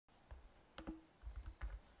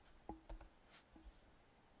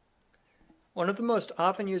One of the most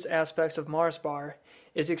often used aspects of Marsbar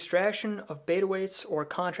is the extraction of beta weights or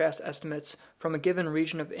contrast estimates from a given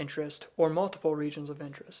region of interest or multiple regions of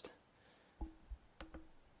interest.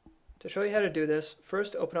 To show you how to do this,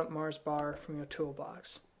 first open up Marsbar from your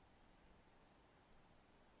toolbox.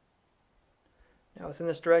 Now within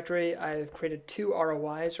this directory, I've created two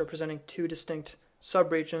ROIs representing two distinct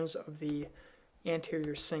subregions of the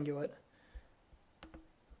anterior cingulate.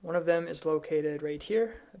 One of them is located right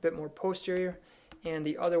here, a bit more posterior, and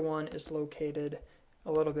the other one is located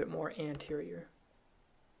a little bit more anterior.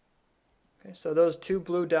 Okay, so those two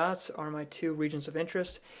blue dots are my two regions of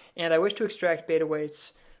interest, and I wish to extract beta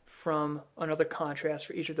weights from another contrast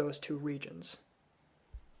for each of those two regions.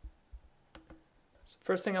 So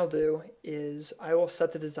first thing I'll do is I will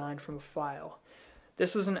set the design from a file.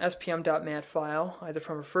 This is an SPM.mat file, either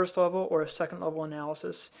from a first level or a second level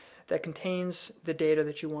analysis, that contains the data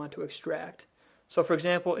that you want to extract. So for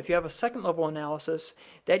example, if you have a second level analysis,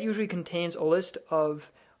 that usually contains a list of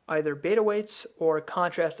either beta weights or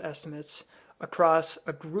contrast estimates across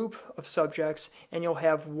a group of subjects, and you'll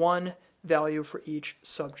have one value for each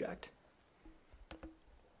subject.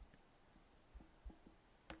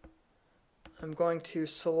 I'm going to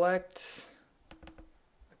select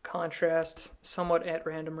a contrast somewhat at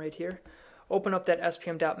random right here, open up that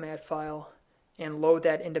SPM.mat file, and load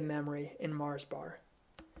that into memory in Marsbar.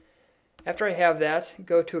 After I have that,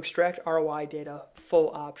 go to Extract ROI Data, Full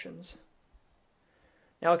Options.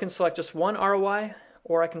 Now I can select just one ROI,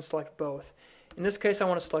 or I can select both. In this case, I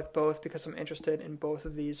want to select both because I'm interested in both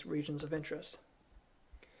of these regions of interest.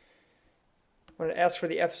 When it asks for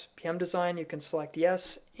the SPM design, you can select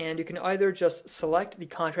yes, and you can either just select the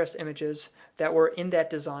contrast images that were in that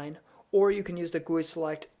design, or you can use the GUI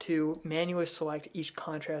select to manually select each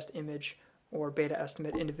contrast image or beta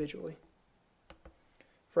estimate individually.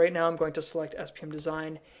 For right now, I'm going to select SPM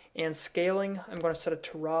design, and scaling, I'm going to set it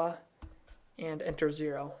to raw and enter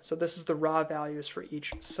 0. So this is the raw values for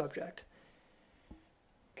each subject.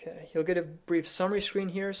 Okay, you'll get a brief summary screen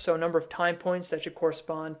here, so number of time points that should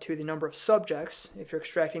correspond to the number of subjects if you're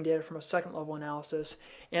extracting data from a second level analysis,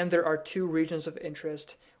 and there are two regions of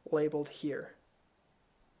interest labeled here.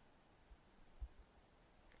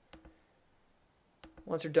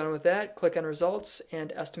 Once you're done with that, click on Results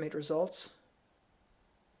and Estimate Results.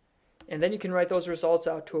 And then you can write those results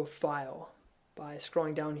out to a file by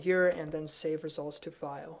scrolling down here and then Save Results to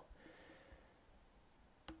File.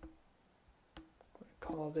 I'm going to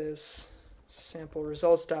call this sample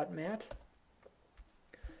results.mat.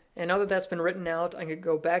 And now that that's been written out, I'm going to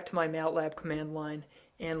go back to my MATLAB command line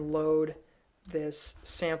and load this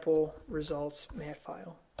sample results mat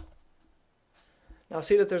file. Now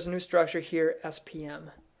see that there's a new structure here,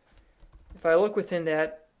 SPM. If I look within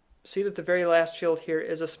that, see that the very last field here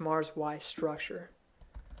is a Mars Y structure.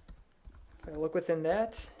 If I look within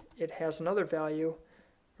that, it has another value,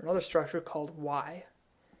 or another structure called Y,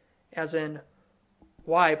 as in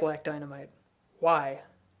Y black dynamite, Y.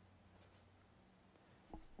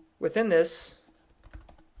 Within this,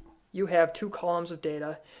 you have two columns of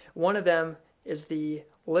data. One of them is the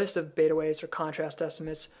list of beta weights or contrast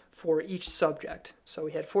estimates for each subject. So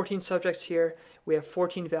we had 14 subjects here. We have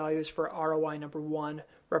 14 values for ROI number 1,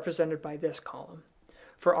 represented by this column.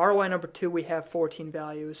 For ROI number 2, we have 14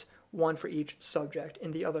 values, one for each subject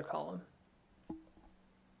in the other column.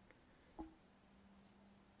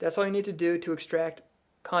 That's all you need to do to extract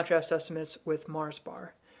contrast estimates with Marsbar.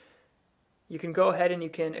 You can go ahead and you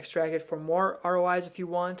can extract it for more ROIs if you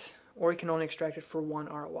want, or you can only extract it for one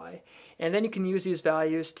ROI. And then you can use these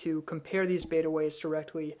values to compare these beta weights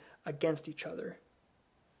directly against each other.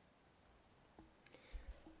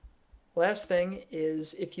 Last thing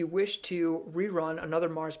is, if you wish to rerun another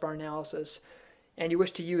Marsbar analysis and you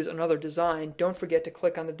wish to use another design, don't forget to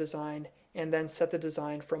click on the design and then set the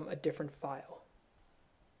design from a different file.